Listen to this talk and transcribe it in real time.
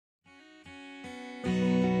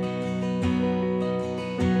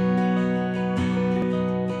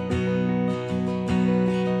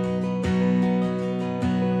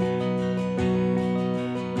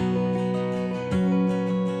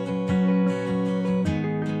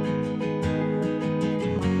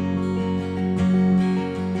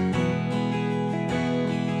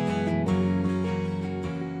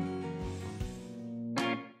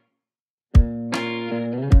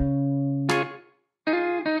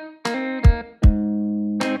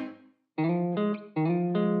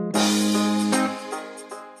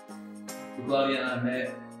of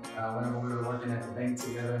met whenever we were working at the bank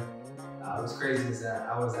together. What's crazy is that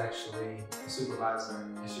I was actually a supervisor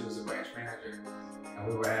and she was a branch manager. And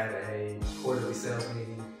we were at a quarterly sales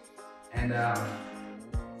meeting. And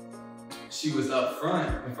she was up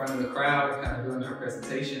front, in front of the crowd, kind of doing her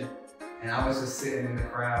presentation. And I was just sitting in the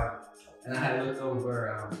crowd. And I had looked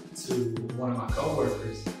over to one of my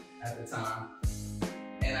coworkers at the time.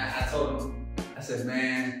 And I told him, I said,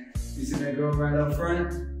 man, you see that girl right up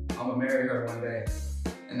front? I'm gonna marry her one day.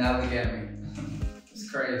 And now look at me.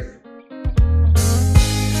 It's crazy.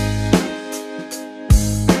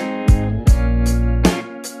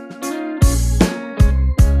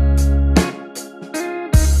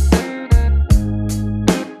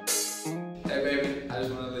 Hey baby, I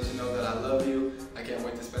just want to let you know that I love you. I can't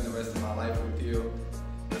wait to spend the rest of my life with you.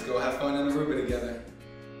 Let's go have fun in Aruba together.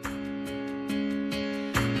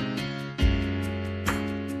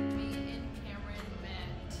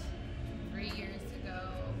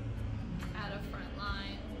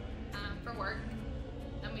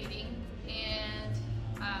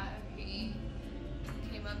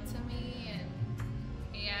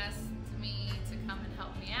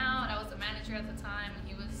 At the time, and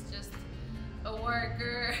he was just a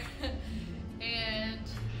worker and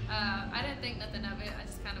I didn't think nothing of it. I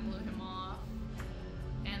just kind of blew him off,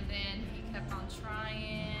 and then he kept on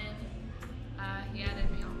trying. He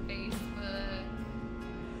added me on Facebook,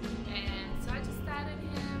 and so I just added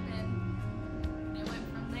him, and it went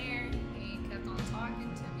from there. He kept on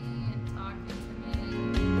talking to me and talking to me.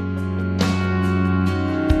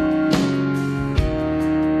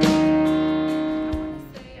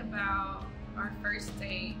 First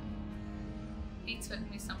date, he took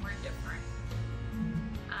me somewhere different.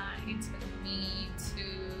 He took me to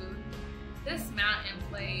this mountain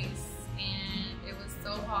place, and it was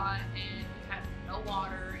so hot, and we had no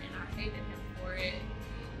water, and I hated him for it,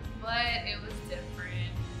 but it was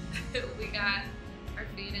different. We got our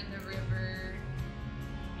feet in the river,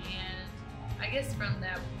 and I guess from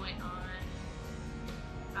that point on,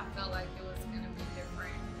 I felt like it was going to be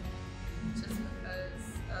different, just because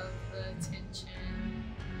of the attention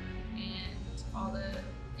and all the,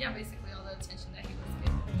 basically all the attention that he was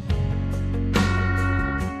getting.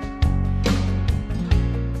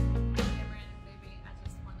 Cameron, baby, I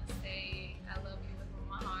just want to say I love you with all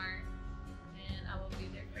my heart, and I will be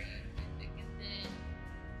there for you through thick and thin,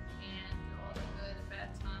 and through all the good and bad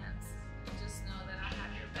times. And just know that I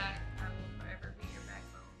have your back. I will forever be your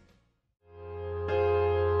backbone.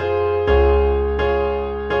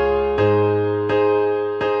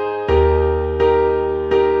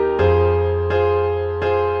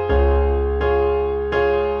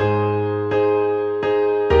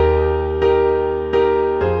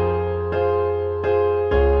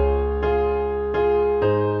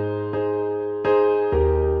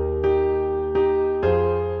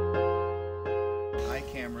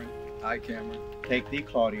 I, Cameron, take thee,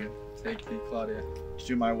 Claudia, to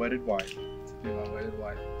be my wedded wife,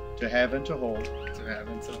 to have and to hold,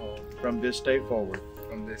 from this day forward,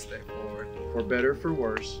 for better, for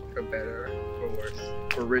worse,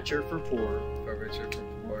 for richer, for poorer,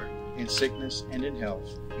 in sickness and in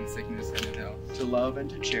health, to love and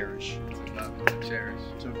to cherish,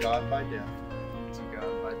 till God by death,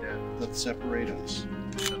 doth separate us,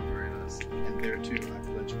 and thereto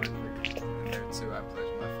I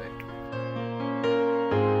pledge my faith.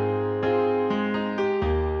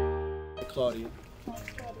 Claudia,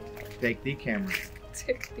 take thee, Cameron,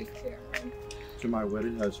 to my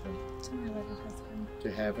wedded husband, to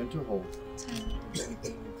have and to hold,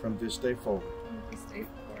 from this day forward,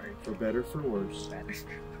 for better, for worse,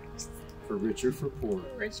 for richer, for poorer,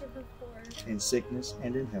 in sickness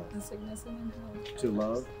and in health, to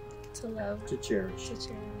love, to cherish,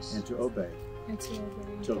 and to obey,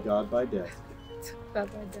 till God by death,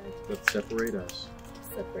 doth separate us,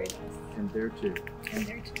 and thereto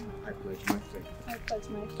I pledge my faith.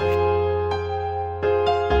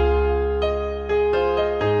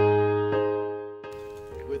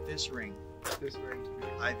 With this ring,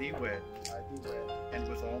 I thee wed, and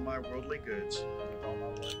with all my worldly goods,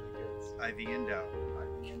 I thee endow.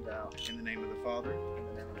 In the name of the Father,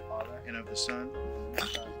 and of the Son,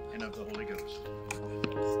 and of the Holy Ghost.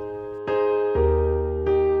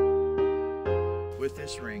 With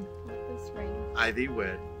this ring, I thee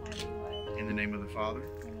wed, in the name of the Father,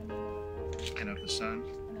 and of the Son,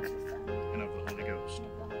 and of the Holy Ghost.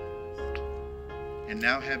 And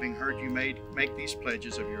now, having heard you make these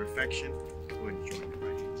pledges of your affection, go ahead and join the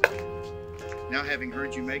right hands. Now, having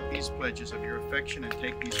heard you make these pledges of your affection and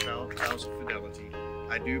take these vows of fidelity,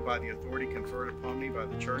 I do, by the authority conferred upon me by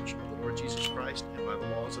the Church of the Lord Jesus Christ and by the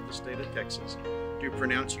laws of the state of Texas, do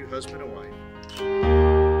pronounce you husband and wife,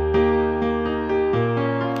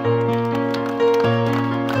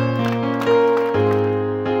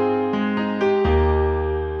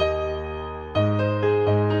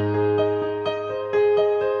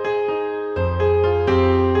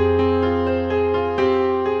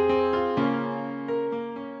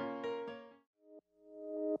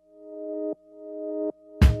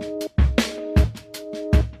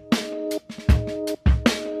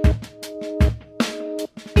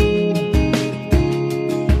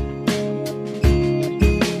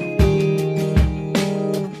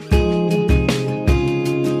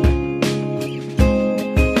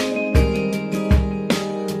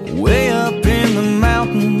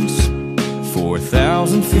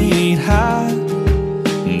 4,000 feet high.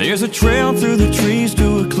 There's a trail through the trees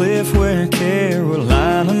to a cliff where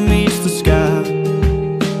Carolina meets the sky.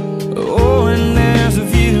 Oh, and there's a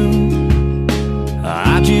view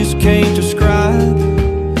I just can't describe.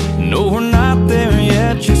 No, we're not there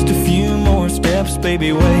yet, just a few more steps,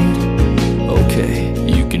 baby, wait. Okay,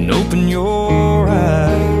 you can open your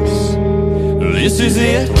eyes. This is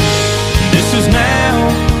it, this is now.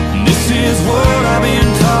 This is what I've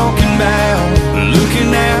been talking about.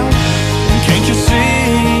 Looking out, can't you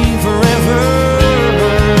see forever?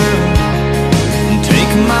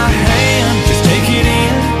 Take my hand, just take it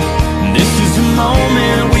in. This is a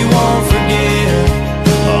moment we won't forget.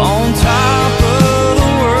 On top of the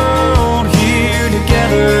world, here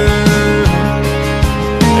together.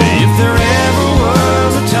 If there ever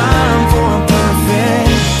was a time for a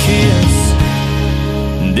perfect kiss,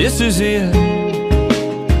 this is it.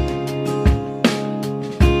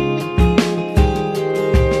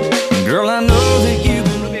 Girl, I know that you've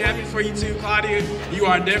been really happy for you too, Claudia. You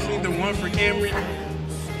are definitely the one for Cameron.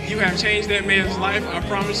 You have changed that man's life. I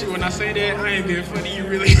promise you, when I say that, I ain't being funny. You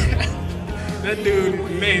really, that dude,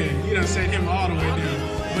 man, you done set him all the way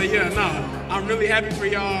down. But yeah, no, I'm really happy for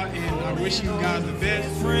y'all, and I wish you guys the best.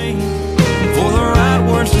 For the right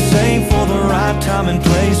words to say, for the right time and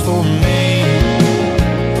place for me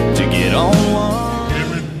to get on one.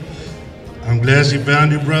 Cameron, I'm glad she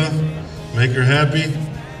found you, brother. Make her happy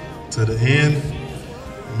to the end.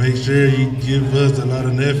 Make sure you give us a lot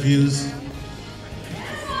of nephews.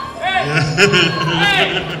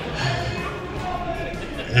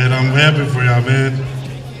 And I'm happy for y'all, man.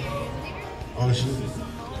 Oh shit.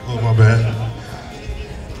 Oh, my bad.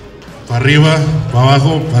 Pa' arriba, pa'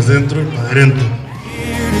 abajo, pa' centro, pa' adentro.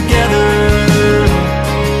 Here together.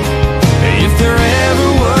 If there ever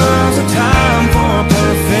was a time for a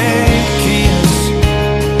perfect kiss,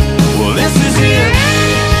 well, this is it.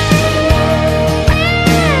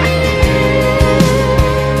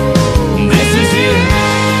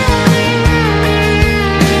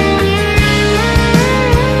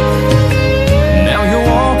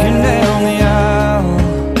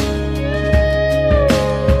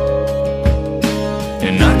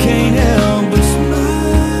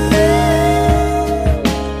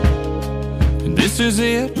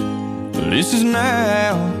 This is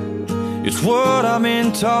now. It's what I've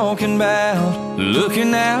been talking about.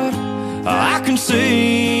 Looking out, I can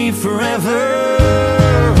see forever.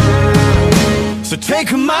 So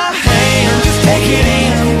take my hand, just take it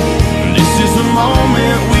in. This is a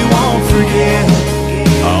moment we won't forget.